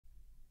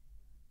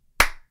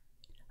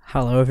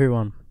Hello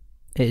everyone,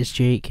 it is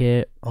Jake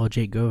here, or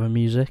Jake Grover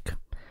Music.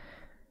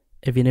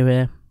 If you're new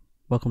here,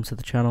 welcome to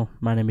the channel.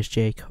 My name is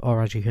Jake,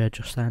 or as you heard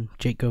just then,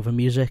 Jake Grover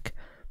Music.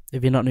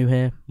 If you're not new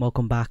here,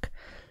 welcome back.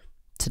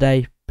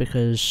 Today,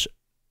 because,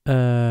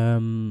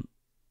 sorry,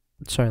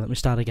 let me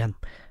start again.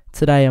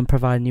 Today I'm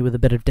providing you with a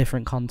bit of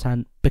different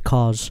content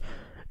because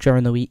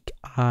during the week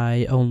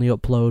I only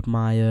upload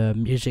my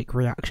music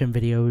reaction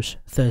videos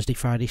Thursday,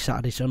 Friday,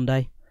 Saturday,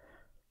 Sunday.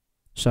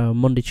 So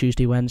Monday,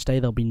 Tuesday, Wednesday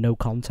there'll be no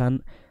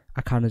content. I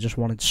kind of just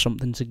wanted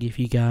something to give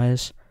you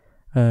guys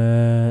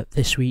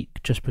this week,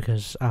 just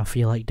because I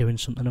feel like doing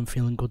something. I'm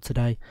feeling good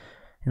today.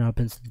 You know, I've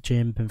been to the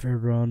gym, been for a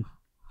run,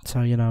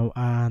 so you know,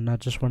 and I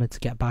just wanted to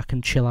get back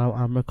and chill out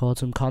and record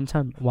some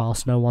content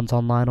whilst no one's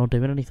online or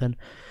doing anything.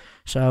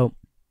 So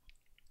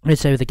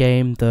it's over the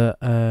game that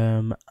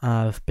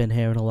I've been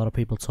hearing a lot of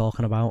people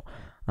talking about,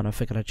 and I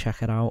figured I'd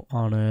check it out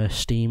on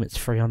Steam. It's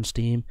free on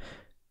Steam.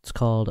 It's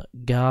called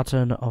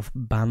Garten of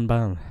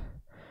BanBan.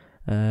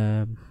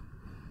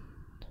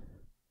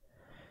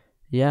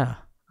 Yeah.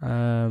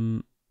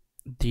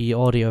 The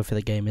audio for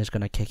the game is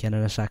going to kick in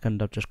a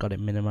second. I've just got it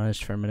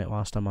minimized for a minute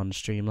whilst I'm on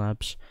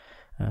Streamlabs,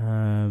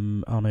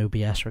 on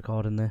OBS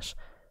recording this.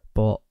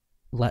 But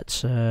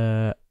let's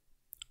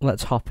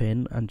hop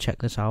in and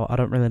check this out. I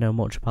don't really know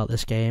much about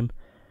this game.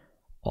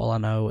 All I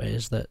know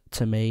is that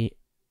to me,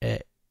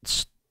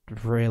 it's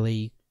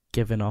really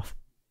giving off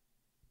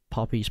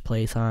Poppy's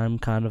Playtime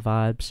kind of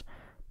vibes,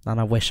 and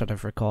I wish I'd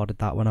have recorded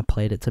that when I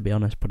played it, to be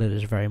honest, but it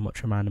is very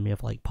much reminding me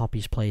of like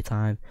Poppy's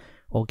Playtime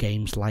or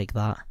games like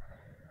that.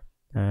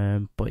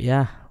 But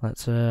yeah,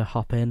 let's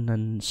hop in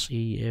and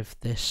see if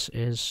this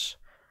is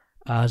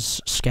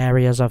as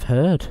scary as I've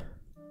heard.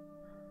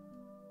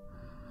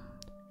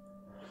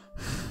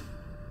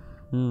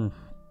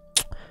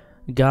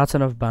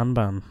 Garten of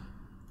BanBan.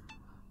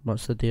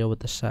 What's the deal with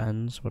the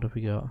settings? What have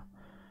we got?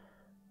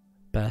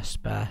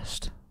 Best,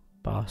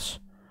 boss.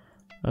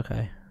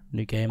 Okay,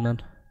 new game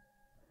then.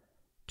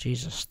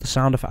 Jesus, the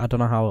sound effect, I don't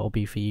know how it'll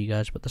be for you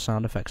guys, but the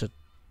sound effects are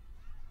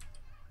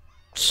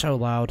so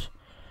loud.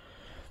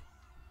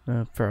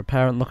 For a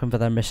parent looking for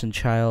their missing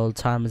child,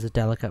 time is a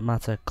delicate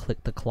matter.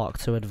 Click the clock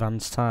to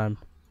advance time.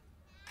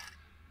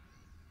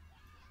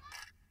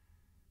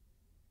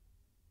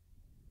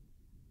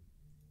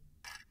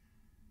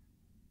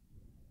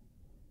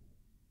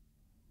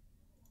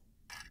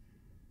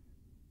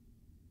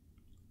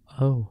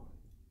 Oh.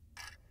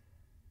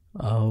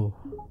 Oh.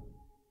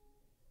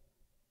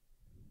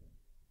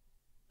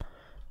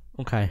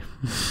 Okay.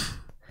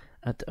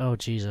 Oh,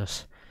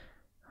 Jesus.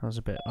 That was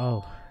a bit...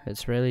 Oh,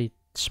 it's really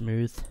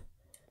smooth.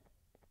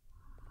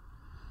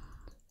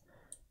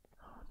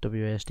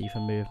 WASD for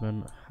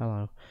movement.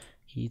 Hello.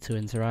 E to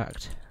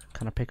interact.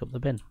 Can I pick up the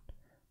bin?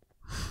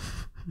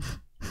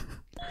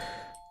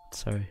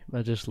 Sorry,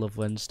 I just love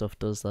when stuff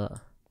does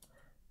that.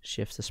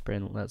 Shift to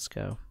sprint, let's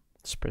go.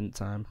 Sprint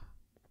time.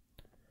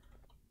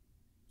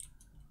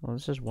 Well,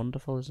 this is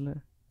wonderful, isn't it?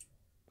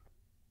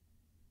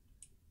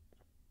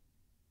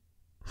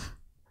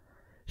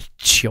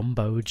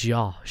 Jumbo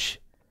Josh.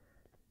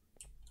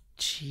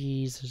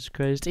 Jesus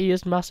Christ, he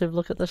is massive.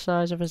 Look at the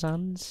size of his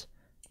hands.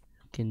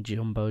 Fucking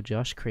Jumbo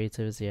Josh,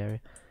 creativity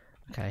area.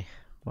 Okay,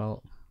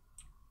 well,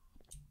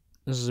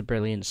 this is a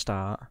brilliant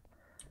start.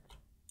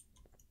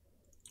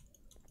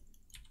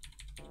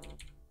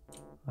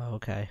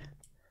 Okay,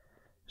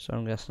 so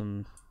I'm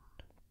guessing.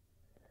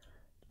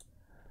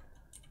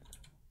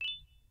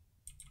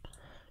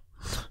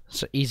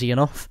 So easy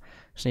enough.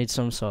 Just need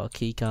some sort of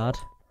key card.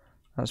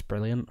 That's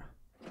brilliant.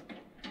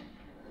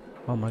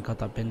 Oh my god,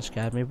 that bin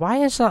scared me.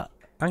 Why is that?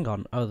 Hang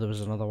on. Oh, there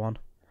was another one.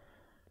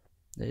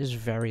 It is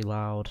very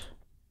loud.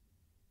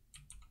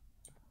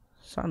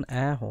 Is that an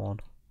air horn?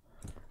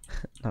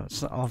 No,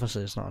 it's not.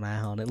 Obviously, it's not an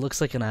air horn. It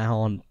looks like an air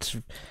horn.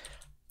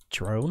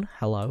 Drone?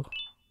 Hello.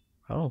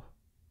 Oh.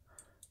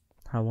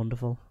 How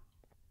wonderful.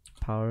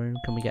 Power room.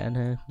 Can we get in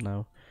here?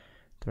 No.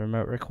 The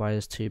remote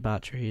requires 2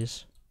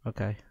 batteries.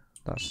 Okay.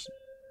 That's...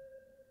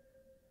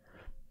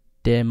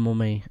 Dear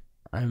mummy,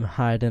 I'm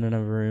hiding in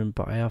a room,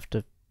 but I have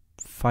to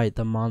fight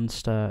the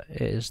monster.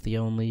 It is the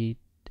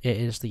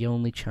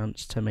only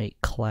chance to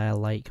make Claire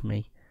like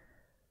me.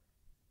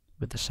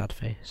 With the sad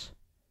face.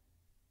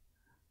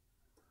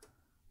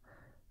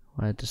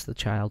 Why does the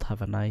child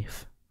have a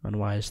knife? And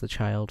why is the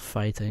child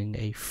fighting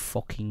a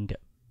fucking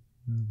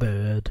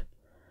bird?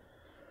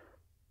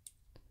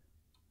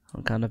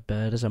 What kind of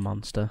bird is a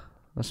monster?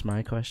 That's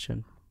my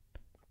question.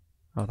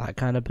 Oh, that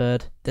kind of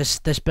bird. This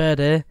bird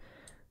here.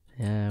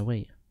 Yeah,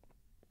 wait.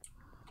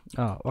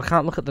 Oh, I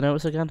can't look at the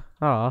notes again.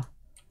 Oh,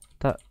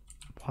 that.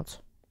 What?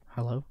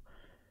 Hello.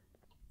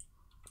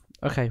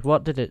 Okay,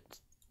 what did it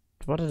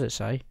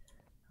say?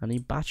 I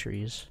need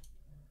batteries.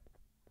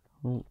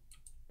 Oh.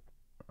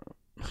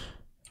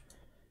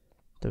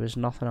 There is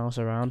nothing else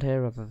around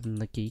here other than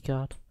the key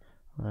card.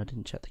 Oh, I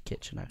didn't check the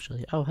kitchen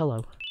actually. Oh,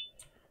 hello.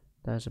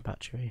 There's a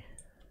battery.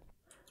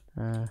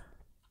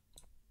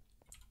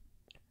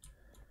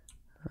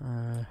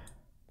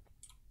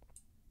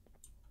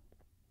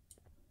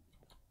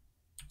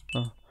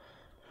 Oh.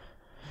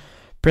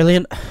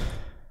 Brilliant.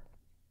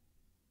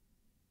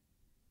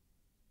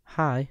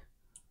 Hi.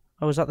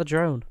 Oh, is that the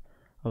drone?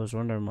 I was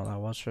wondering what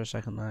that was for a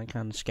second there. It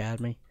kind of scared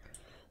me.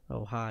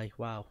 Oh, hi.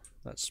 Wow.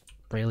 That's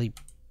really...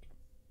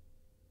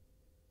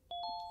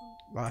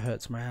 That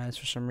hurts my eyes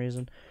for some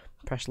reason.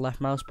 Press left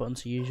mouse button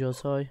to use your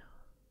toy.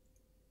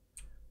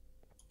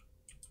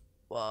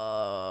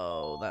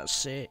 Whoa, that's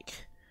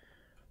sick.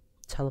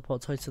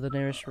 Teleport toy to the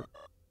nearest...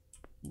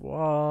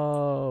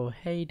 Whoa,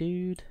 hey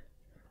dude.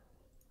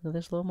 Look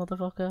at this little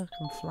motherfucker.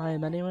 Can fly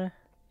him anywhere.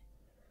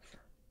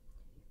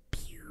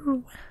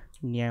 Pew.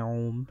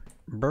 Nyam.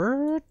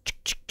 Brr.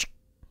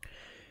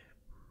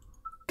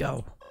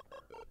 Go.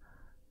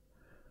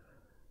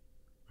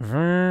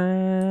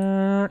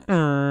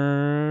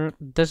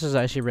 This is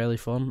actually really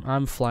fun.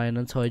 I'm flying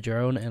a toy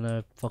drone in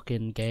a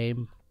fucking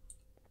game.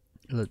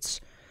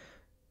 Let's...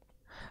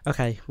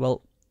 Okay,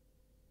 well...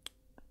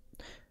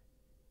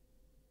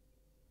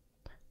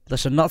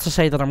 Listen, not to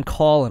say that I'm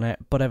calling it,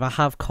 but if I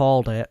have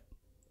called it,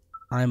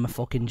 I'm a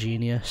fucking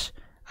genius.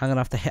 I'm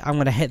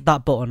gonna hit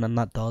that button and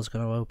that door's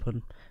gonna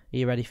open. Are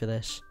you ready for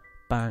this?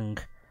 Bang.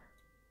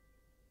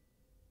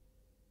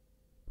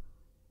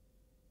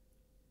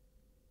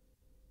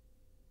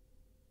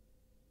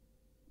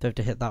 Do I have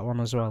to hit that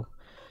one as well?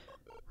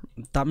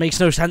 That makes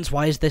no sense.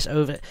 Why is this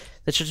over?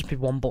 There should just be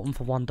one button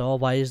for one door.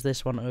 Why is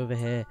this one over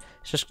here?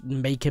 It's just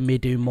making me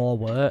do more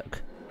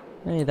work.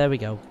 Hey, there we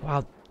go.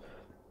 Wow.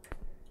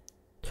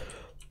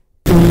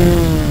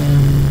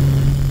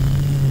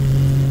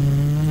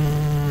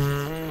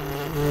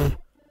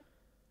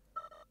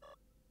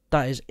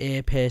 That is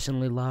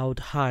ear-piercingly loud.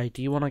 Hi,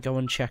 do you want to go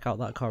and check out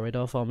that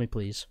corridor for me,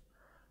 please?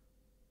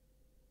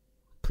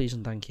 Please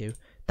and thank you.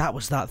 That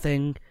was that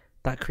thing.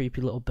 That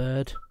creepy little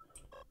bird.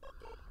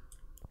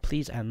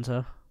 Please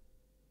enter.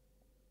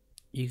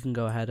 You can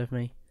go ahead of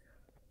me.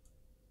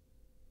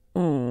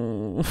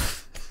 Oh.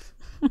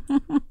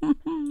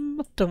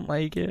 I don't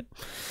like it.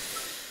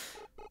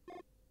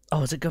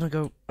 Oh, is it gonna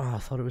go? Oh, I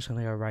thought it was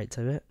gonna go right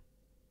to it.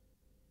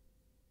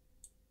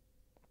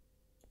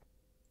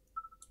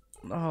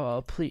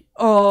 Oh, please.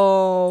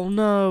 Oh,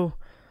 no.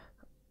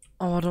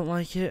 Oh, I don't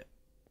like it.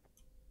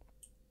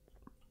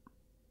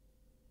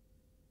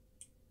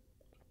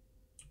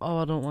 Oh,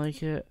 I don't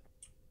like it.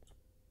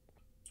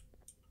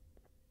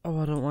 Oh,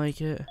 I don't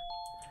like it.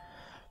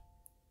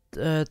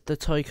 The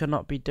toy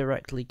cannot be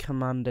directly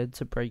commanded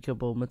to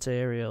breakable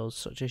materials,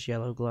 such as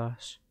yellow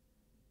glass.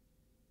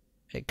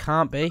 It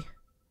can't be.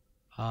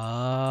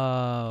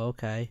 Oh,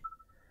 okay.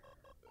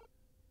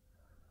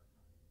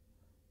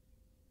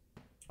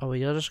 Oh,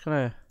 you're just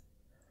gonna...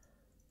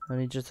 I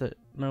need you to...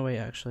 No, wait,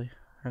 actually.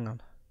 Hang on.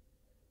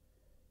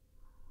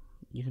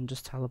 You can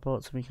just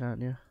teleport to me,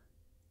 can't you?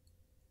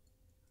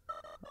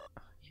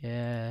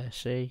 Yeah,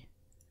 see?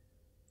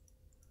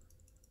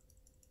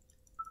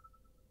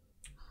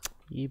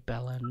 You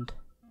bellend.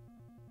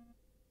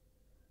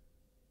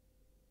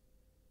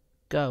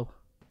 Go.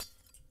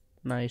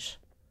 Nice.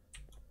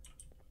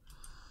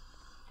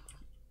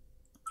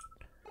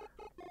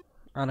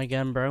 And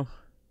again, bro.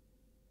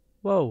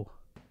 Whoa.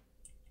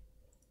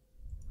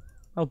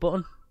 Oh,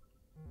 button.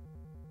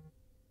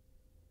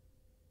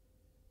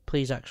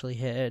 Please actually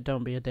hit it,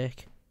 don't be a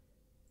dick.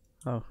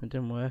 Oh, it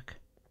didn't work.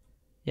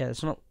 Yeah,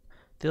 it's not...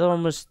 The other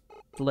one was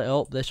lit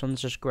up, this one's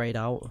just greyed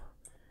out.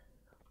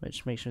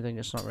 Which makes me think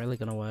it's not really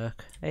gonna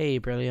work. Hey,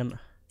 brilliant.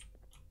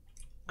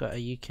 Are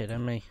you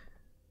kidding me?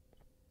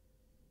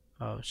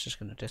 Oh, it's just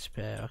gonna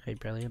disappear. Okay,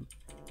 brilliant.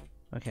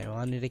 Okay, well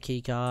I need a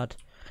key card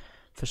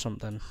for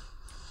something.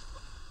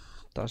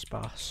 That's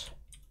boss.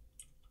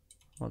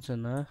 What's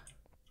in there?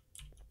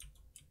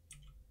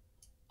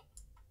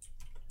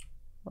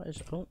 What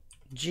is... Oh,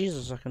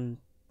 Jesus, I can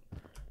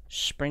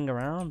spring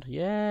around.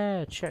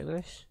 Yeah, check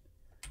this.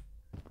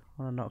 I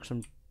wanna knock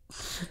some...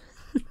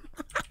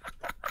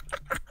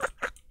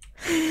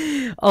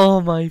 Oh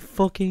my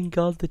fucking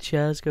god, the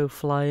chairs go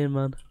flying,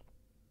 man.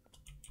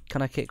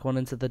 Can I kick one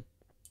into the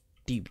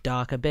deep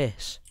dark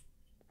abyss?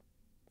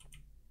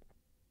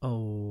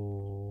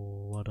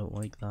 Oh, I don't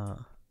like that.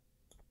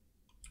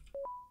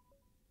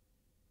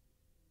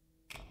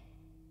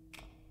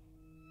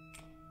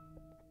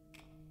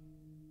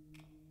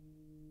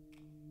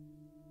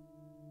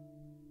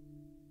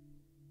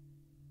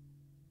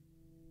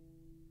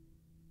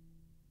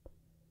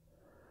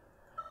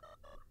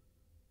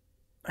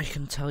 I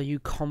can tell you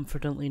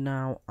confidently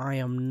now, I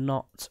am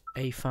not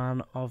a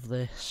fan of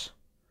this.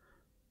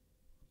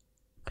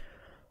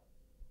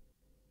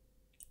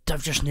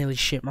 I've just nearly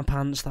shit my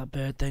pants, that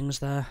bird thing's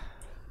there.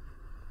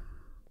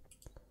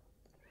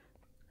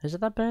 Is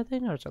it that bird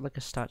thing, or is it like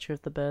a statue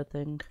of the bird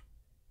thing?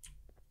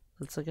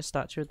 It's like a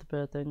statue of the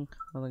bird thing.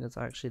 I think it's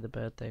actually the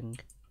bird thing.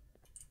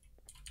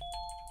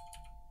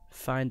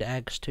 Find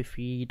eggs to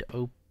feed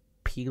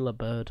Opila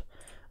bird.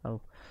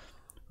 Oh.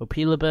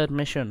 Opila bird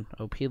mission.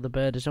 Opila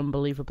bird is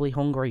unbelievably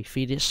hungry.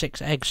 Feed it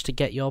 6 eggs to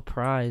get your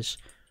prize.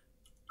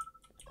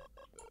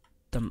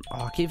 Oh,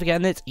 I keep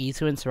forgetting it's E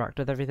to interact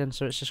with everything,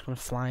 so it's just gonna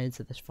fly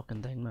into this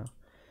fucking thing now.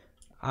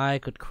 I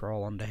could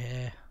crawl under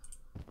here.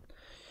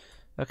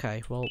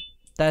 Okay, well,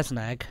 there's an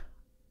egg.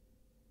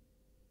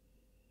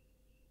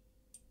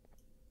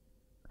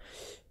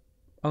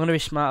 I'm gonna be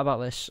smart about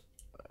this,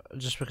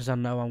 just because I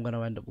know I'm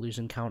gonna end up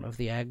losing count of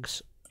the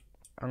eggs.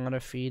 I'm gonna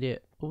feed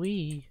it.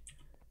 Wee.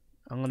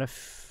 I'm gonna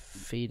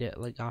feed it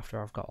like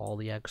after I've got all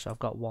the eggs. So I've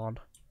got 1.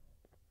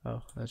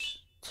 Oh, there's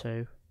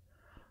 2.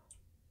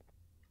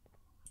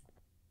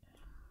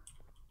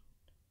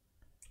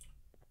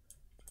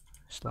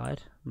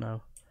 Slide?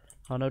 No.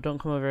 Oh no! Don't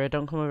come over here!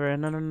 Don't come over here!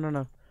 No! No! No!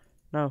 No!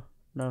 No!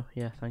 No!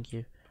 Yeah, thank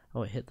you.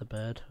 Oh, it hit the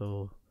bird.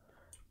 Oh,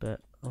 but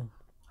oh,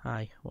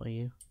 hi. What are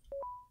you?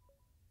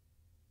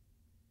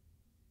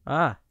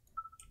 Ah,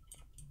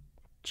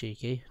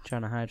 cheeky,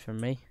 trying to hide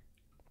from me.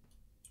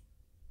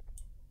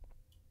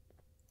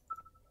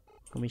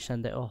 Can we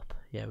send it up?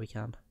 Yeah, we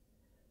can.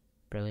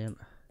 Brilliant.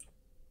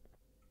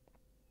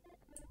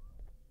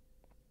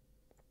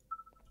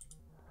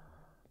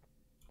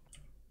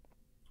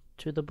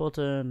 To the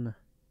button.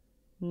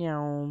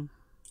 Meow.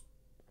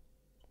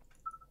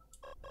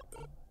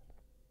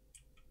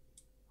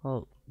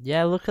 Oh,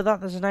 yeah, look at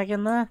that. There's an egg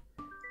in there.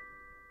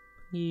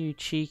 You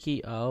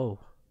cheeky. Oh.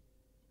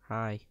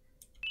 Hi.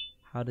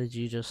 How did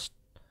you just...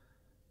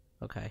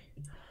 Okay.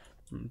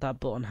 That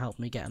button helped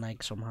me get an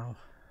egg somehow.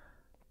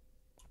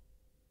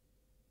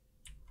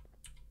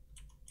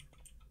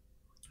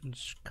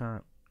 Just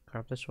can't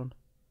grab this one.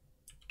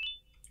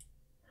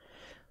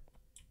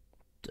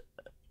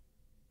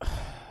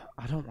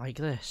 I don't like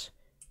this.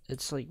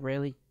 It's like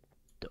really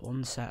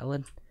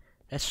unsettling.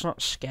 It's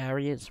not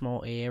scary, it's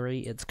more eerie.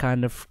 It's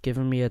kind of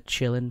giving me a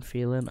chilling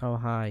feeling. Oh,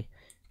 hi.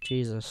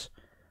 Jesus.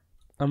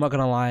 I'm not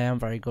gonna lie, I'm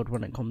very good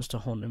when it comes to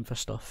hunting for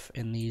stuff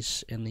in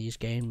these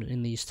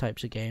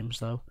types of games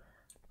though.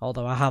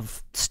 Although I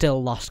have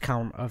still lost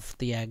count of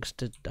the eggs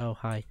oh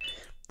hi.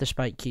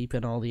 Despite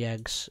keeping all the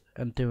eggs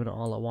and doing it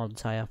all at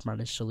once, I have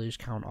managed to lose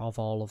count of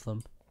all of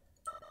them.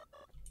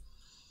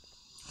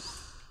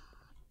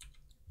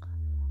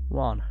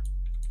 1,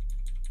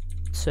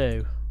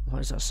 2.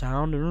 What is that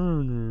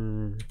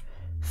sound?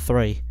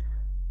 3,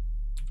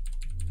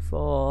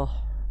 4,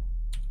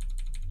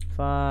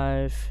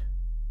 5.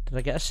 Did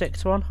I get a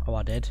 6th one? Oh,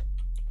 I did.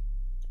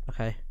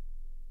 Okay.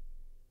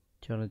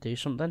 Do you want to do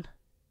something?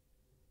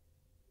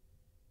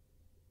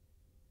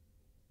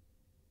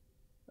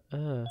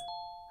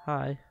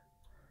 Hi.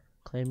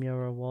 Claim your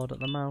reward at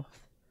the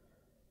mouth.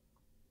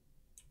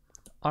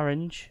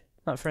 Orange.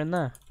 That for in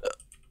there.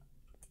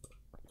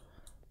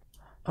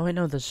 Oh wait,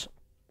 no, there's...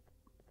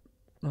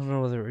 I don't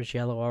know whether it was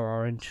yellow or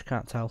orange.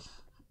 Can't tell.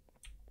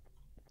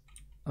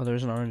 Oh, there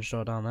is an orange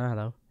door down there,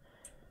 though.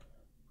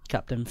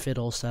 Captain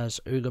Fiddle says,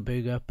 ooga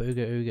booga,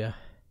 booga ooga.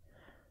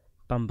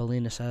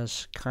 Bambalina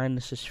says,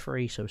 kindness is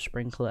free, so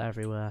sprinkle it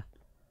everywhere.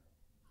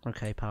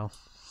 Okay, pal.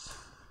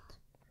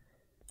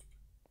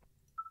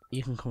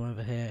 You can come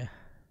over here.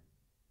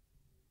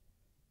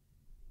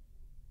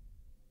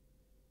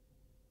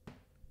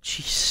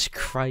 Jesus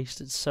Christ,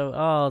 it's so...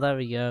 Oh, there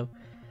we go.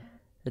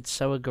 It's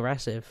so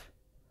aggressive.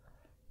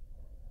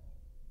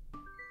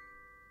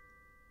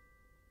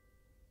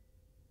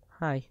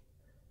 Hi.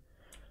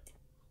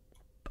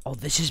 Oh,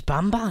 this is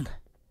BanBan.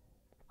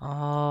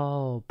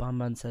 Oh,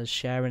 BanBan says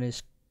sharing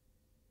is...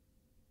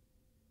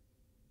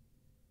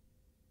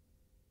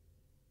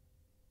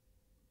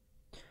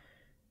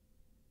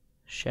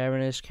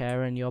 Sharing is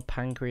caring, your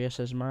pancreas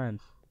is mine.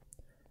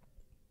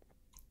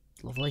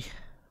 Lovely.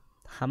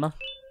 Hammer.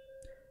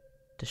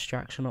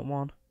 Distraction at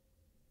 1.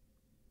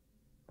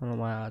 I don't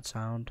know why that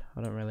sound.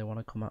 I don't really want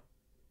to come up.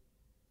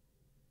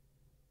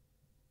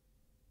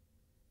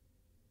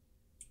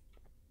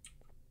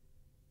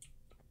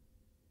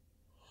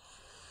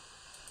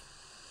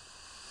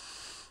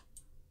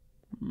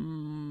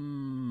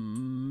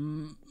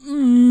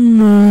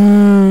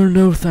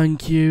 No,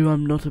 thank you.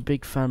 I'm not a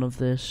big fan of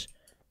this.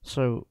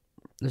 So,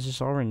 is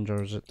this orange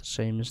or is it the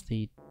same as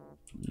the...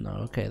 No,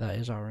 okay, that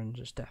is orange.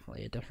 It's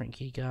definitely a different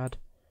key card.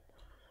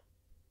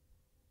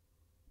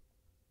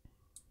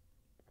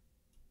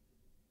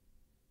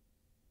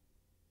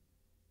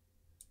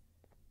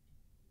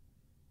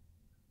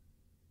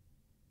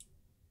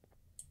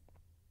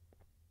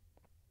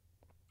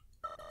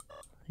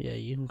 Yeah,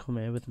 you can come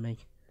here with me.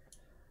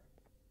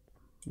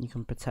 You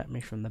can protect me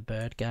from the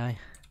bird guy.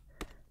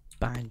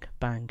 Bang,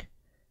 bang.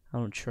 I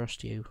don't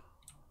trust you.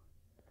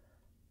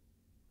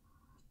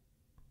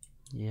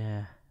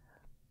 Yeah,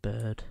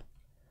 bird.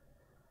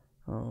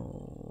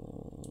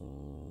 Oh,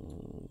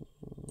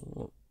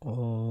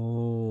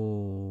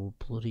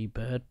 bloody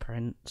bird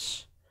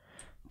prince.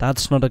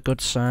 That's not a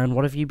good sign.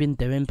 What have you been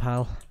doing,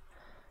 pal?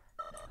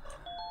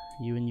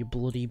 You and your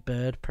bloody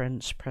bird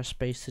prince. Press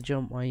space to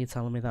jump. Why are you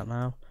telling me that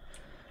now?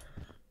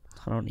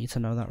 I don't need to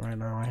know that right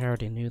now. I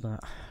already knew that.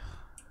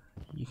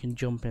 You can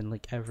jump in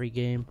like every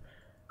game.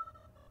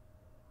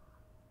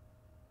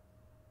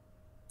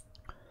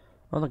 I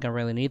don't think I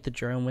really need the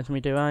drone with me,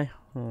 do I?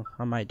 Oh,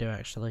 I might do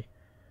actually.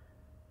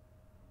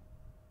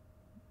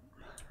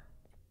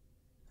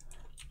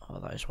 Oh,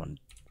 that is one.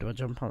 Do I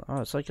jump on? Oh,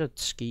 it's like a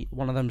ski.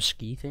 One of them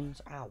ski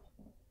things. Ow.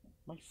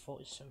 My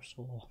foot is so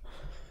sore.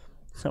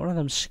 Is that one of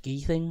them ski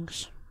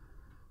things?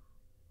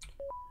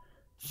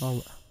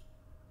 Oh.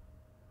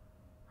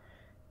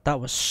 That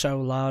was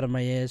so loud in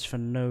my ears for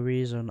no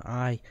reason.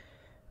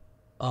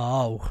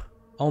 Oh.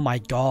 Oh my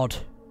god.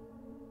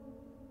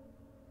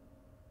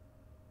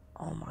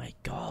 Oh my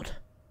god.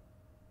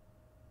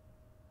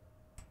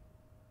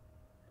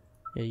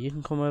 Yeah, you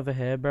can come over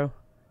here, bro.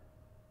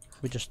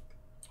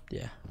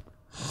 Yeah.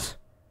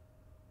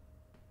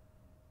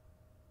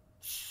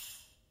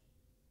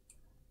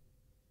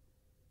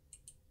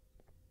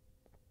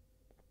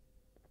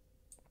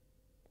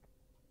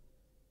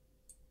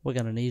 We're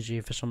gonna need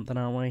you for something,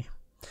 aren't we?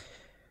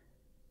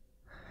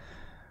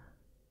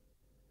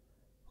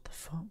 What the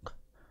fuck?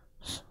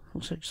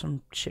 Looks like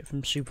some shit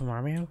from Super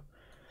Mario.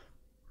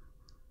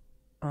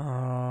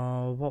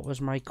 Oh, what was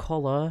my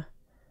colour?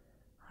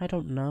 I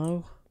don't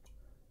know.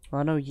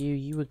 Well, I know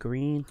you were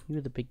green. You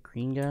were the big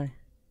green guy.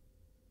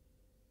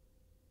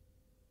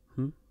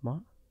 What?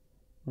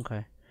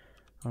 Okay.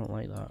 I don't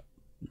like that.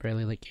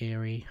 Really like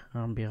eerie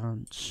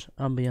ambience.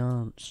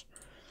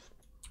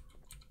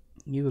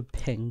 You were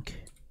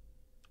pink.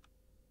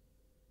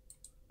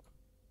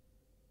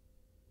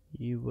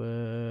 You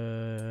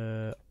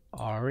were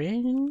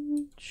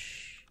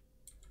orange?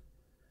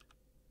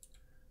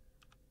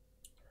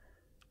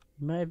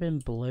 You might have been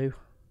blue.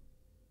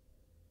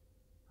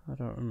 I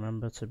don't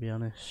remember, to be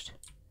honest.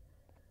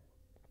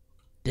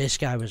 This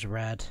guy was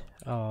red.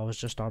 Oh, I was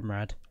just on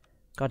red.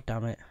 God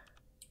damn it.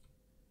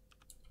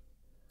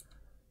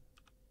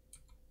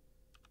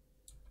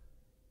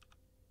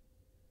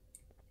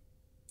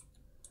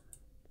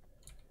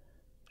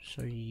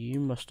 So you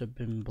must have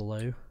been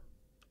blue.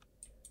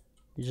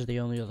 These are the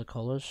only other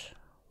colours.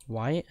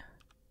 White?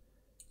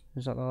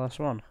 Is that the last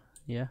one?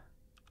 Yeah.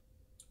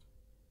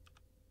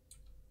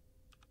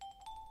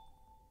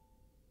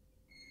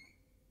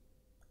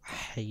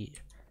 Hate.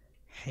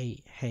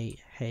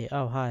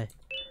 Oh, hi.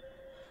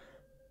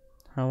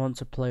 I want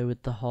to play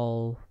with the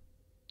whole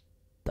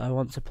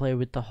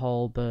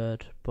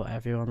bird, but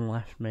everyone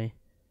left me.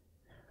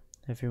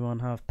 Everyone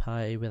have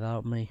party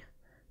without me.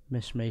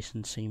 Miss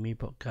Mason see me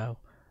but go.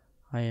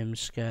 I am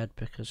scared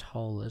because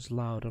hole is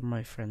loud and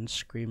my friends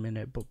screaming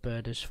it, but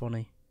bird is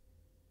funny.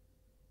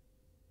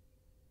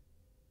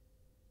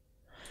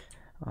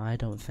 I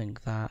don't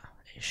think that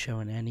is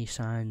showing any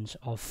signs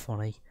of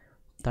funny.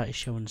 That is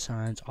showing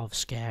signs of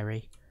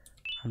scary.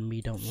 And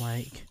me don't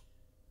like.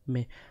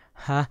 Me.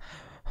 Huh?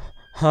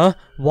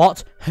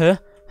 What? Huh?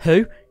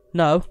 Who?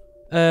 No.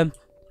 Huh?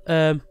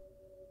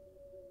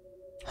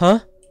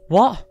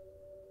 What?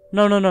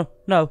 No.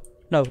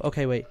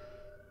 Okay, wait.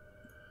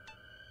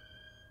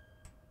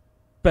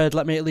 Bird,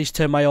 let me at least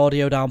turn my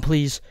audio down,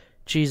 please.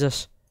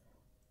 Jesus.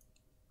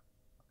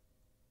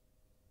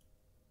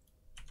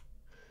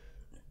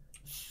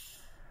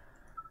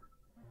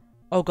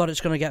 Oh god,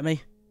 it's gonna get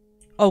me.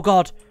 Oh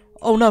god.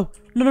 Oh no.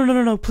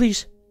 No,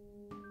 please.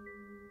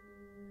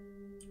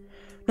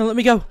 No, let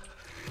me go.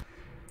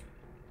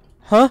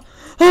 Huh?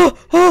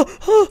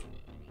 Oh!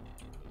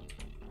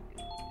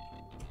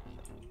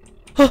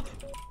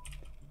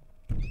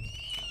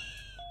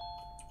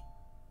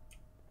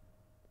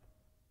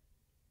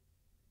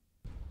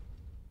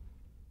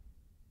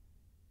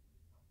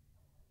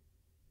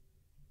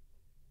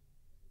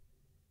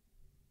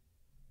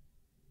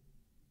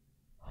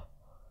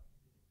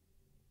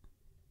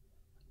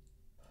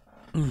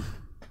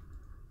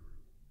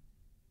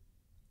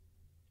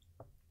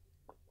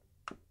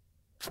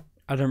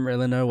 I didn't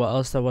really know what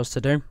else there was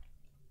to do.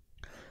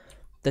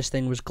 This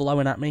thing was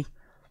glowing at me.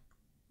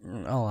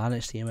 Oh, and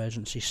it's the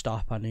emergency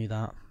stop, I knew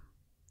that.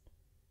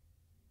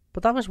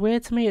 But that was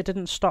weird to me, it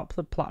didn't stop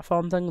the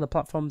platform thing. The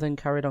platform thing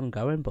carried on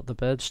going, but the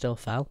bird still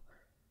fell.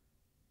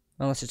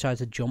 Unless it tried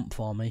to jump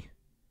for me.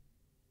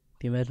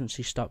 The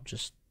emergency stop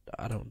just...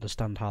 I don't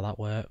understand how that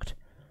worked.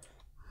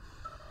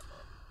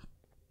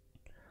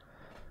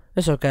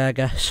 It's okay, I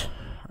guess.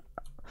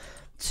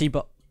 See,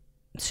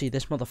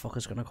 this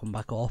motherfucker's gonna come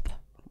back up.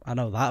 I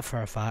know that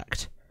for a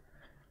fact.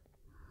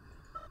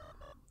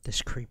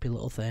 This creepy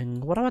little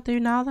thing. What do I do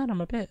now then? I'm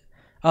a bit...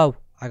 Oh,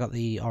 I got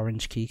the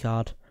orange key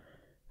card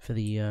for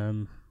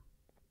the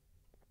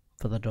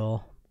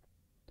door.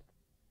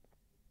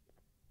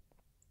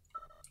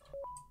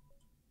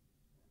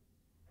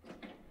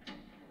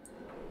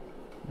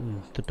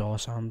 The door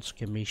sounds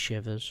give me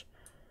shivers.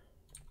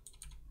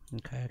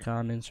 Okay, I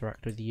can't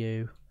interact with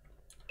you.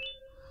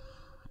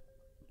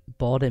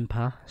 Boarding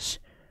pass.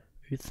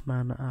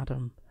 Uthman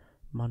Adam.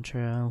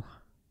 Montreal.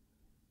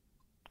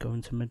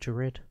 Going to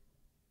Madrid.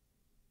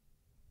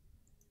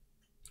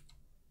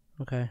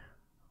 Okay.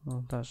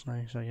 Well, that's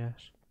nice, I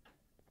guess.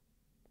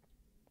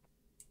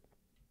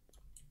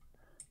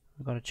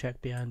 I've got to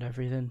check behind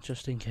everything,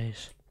 just in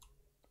case.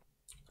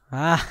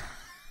 Ah!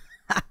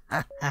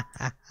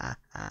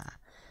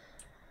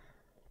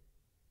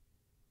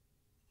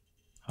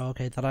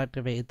 Okay, that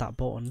activated that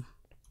button.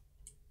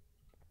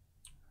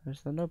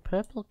 Is there no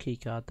purple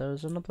keycard?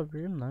 There's another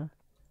room there.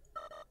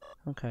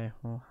 Okay,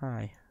 well,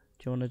 hi.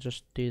 Do you want to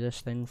just do this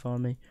thing for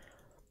me?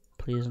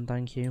 Please and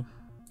thank you.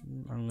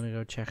 I'm gonna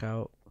go check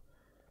out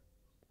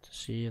to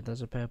see if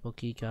there's a purple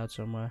keycard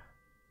somewhere.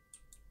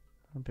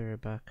 I'll be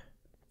right back.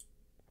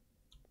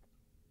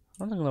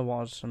 I don't think there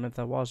was, and if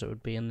there was, it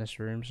would be in this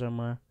room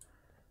somewhere.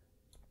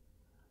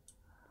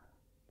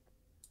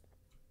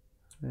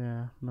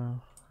 Yeah,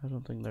 no, I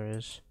don't think there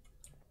is.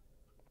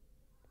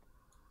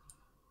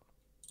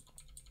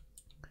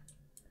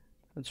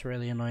 It's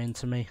really annoying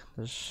to me.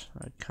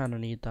 I kind of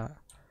need that.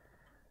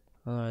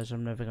 Otherwise,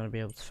 I'm never going to be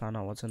able to find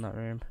out what's in that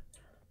room.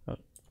 Oh,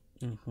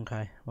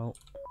 okay, well.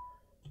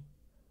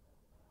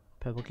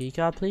 Purple key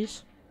card,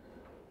 please.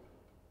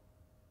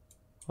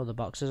 Oh, the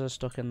boxes are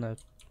stuck in the...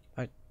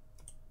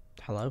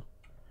 hello?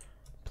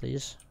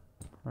 Please?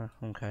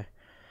 Okay.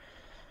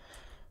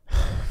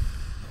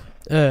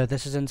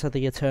 This is into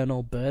the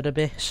eternal bird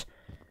abyss.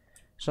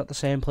 It's not the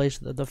same place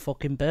that the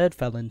fucking bird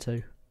fell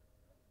into.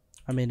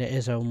 I mean, it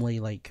is only,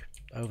 like,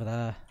 over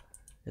there.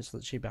 It's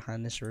literally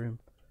behind this room.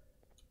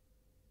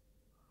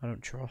 I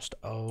don't trust.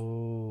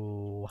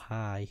 Oh,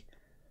 hi.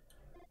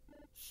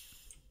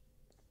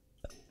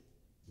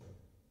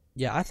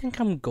 Yeah, I think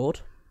I'm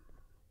good.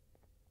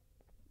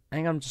 I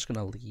think I'm just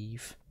gonna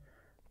leave.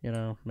 You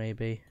know,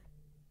 maybe.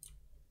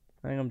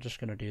 I think I'm just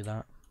gonna do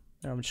that.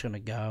 I'm just gonna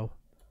go.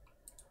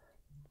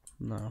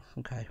 No,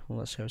 okay. Well,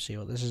 let's go see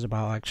what this is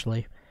about,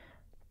 actually.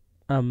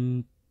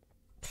 I've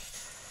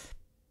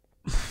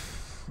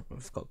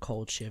got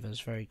cold shivers,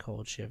 very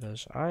cold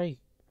shivers.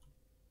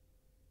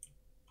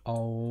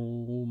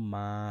 Oh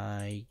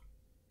my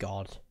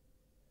god.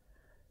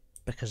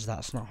 Because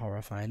that's not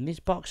horrifying. These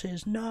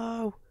boxes,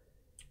 no!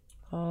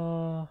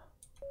 Oh.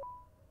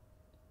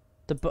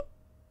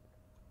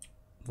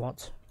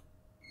 What?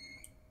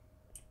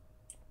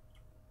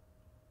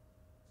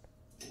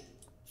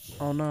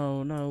 Oh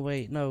no, no,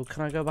 wait, no,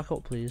 can I go back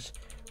up, please?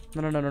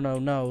 No,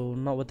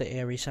 not with the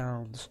eerie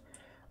sounds.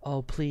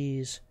 Oh,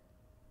 please.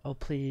 Oh,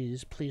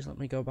 please, please let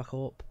me go back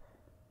up.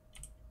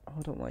 Oh,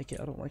 I don't like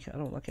it, I don't like it, I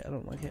don't like it, I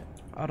don't like it.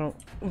 I don't...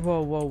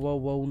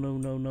 Whoa,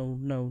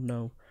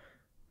 no.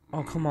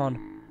 Oh, come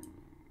on.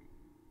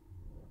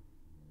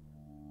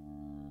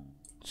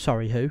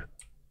 Sorry, who?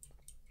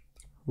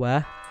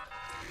 Where?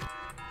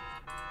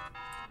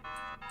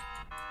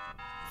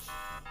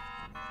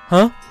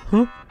 Huh?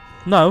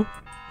 No.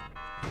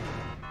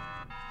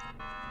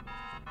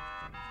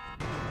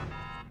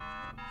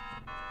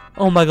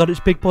 Oh my god, it's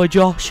Big Boy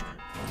Josh.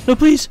 No,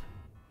 please.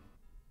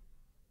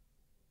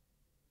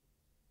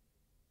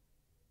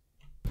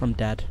 I'm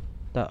dead.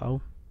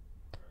 Oh.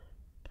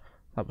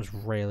 That was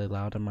really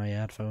loud in my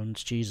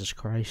headphones. Jesus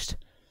Christ.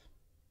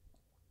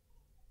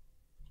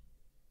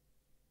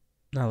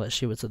 Now let's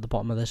see what's at the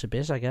bottom of this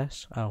abyss, I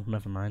guess. Oh,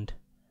 never mind.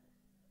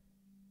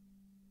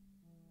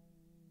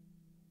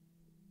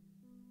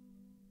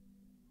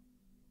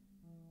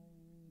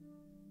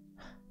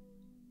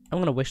 I'm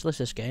gonna wishlist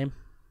this game.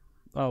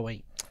 Oh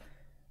wait.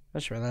 I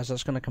just realised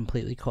that's gonna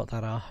completely cut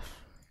that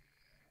off.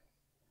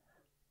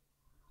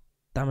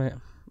 Damn it.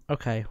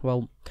 Okay,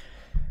 well,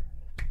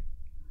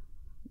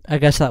 I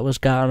guess that was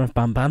Garten of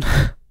BanBan.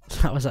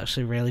 That was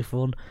actually really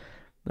fun.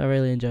 I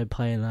really enjoyed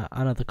playing that.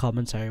 I know the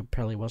commentary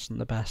probably wasn't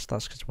the best.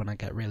 That's because when I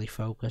get really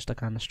focused, I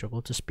kind of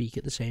struggle to speak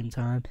at the same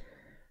time.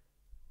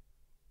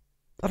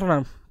 I don't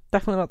know.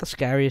 Definitely not the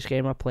scariest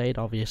game I played,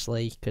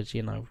 obviously, because,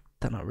 you know,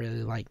 they're not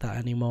really like that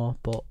anymore.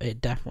 But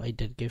it definitely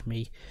did give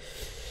me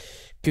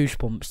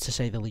goosebumps, to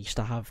say the least.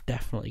 I have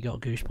definitely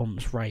got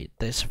goosebumps right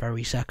this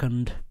very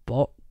second.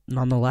 But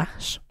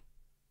nonetheless,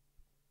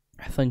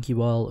 thank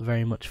you all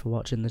very much for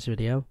watching this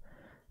video.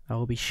 I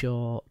will be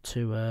sure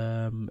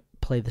to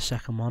play the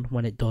second one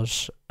when it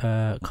does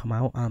come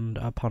out and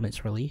upon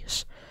its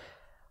release.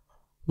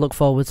 Look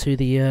forward to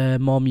the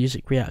more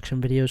music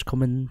reaction videos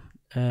coming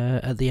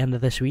at the end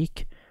of this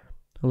week.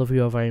 I love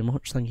you all very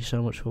much. Thank you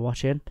so much for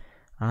watching,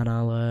 and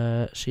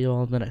I'll see you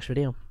all in the next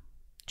video.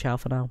 Ciao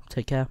for now.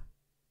 Take care.